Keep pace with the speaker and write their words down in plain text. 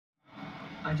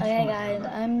Okay guys,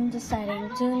 I'm deciding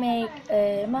to make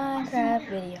a Minecraft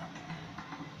video.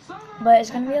 But it's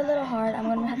going to be a little hard. I'm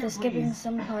going to have to skip in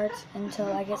some parts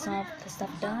until I get some of the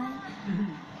stuff done.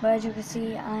 But as you can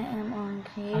see, I am on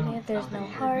creative. There's no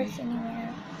hearts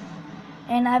anywhere.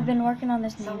 And I've been working on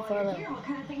this name for a little while. What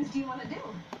kind of things do you want to do?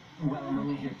 Well, I'm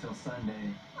only here till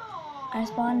Sunday. I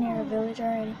spawned near a village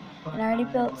already. And I already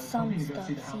built some stuff,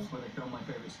 see?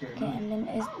 Okay, and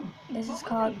then this is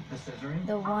called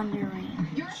the Wonder Ring.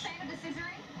 You're a fan of the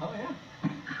scissoring? Oh, yeah.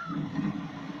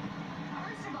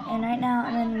 And right now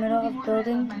I'm in the middle of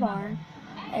building the barn,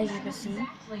 as you can see.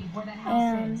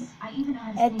 And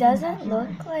it doesn't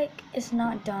look like it's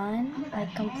not done,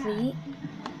 like complete.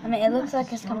 I mean, it looks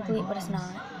like it's complete, but it's not.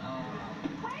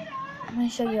 I'm going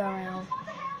to show you around.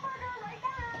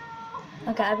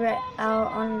 Okay, I'll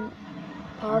on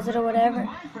pause it or whatever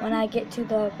when I get to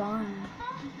the barn.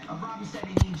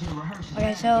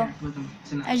 Okay, so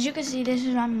as you can see, this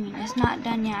is what I mean. It's not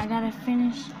done yet. I gotta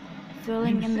finish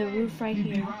filling in the roof right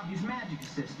here.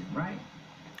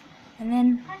 And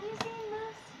then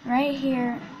right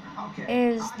here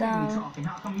is the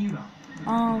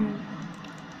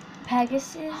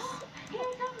Pegasus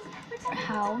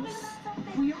house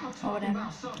or whatever.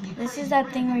 This is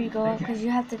that thing where you go up because you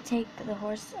have to take the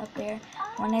horse up there.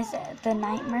 When it's the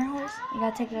nightmare horse, you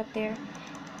gotta take it up there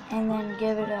and then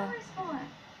give it a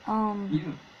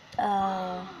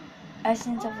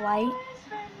essence of light.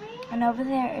 And over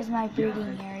there is my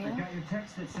breeding area.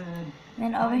 And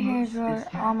then over here is where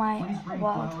all my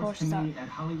wild horses are,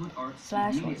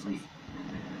 slash horses.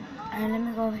 And let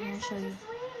me go over here and show you.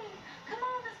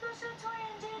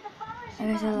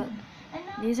 Okay, so look,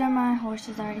 these are my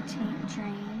horses already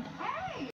trained.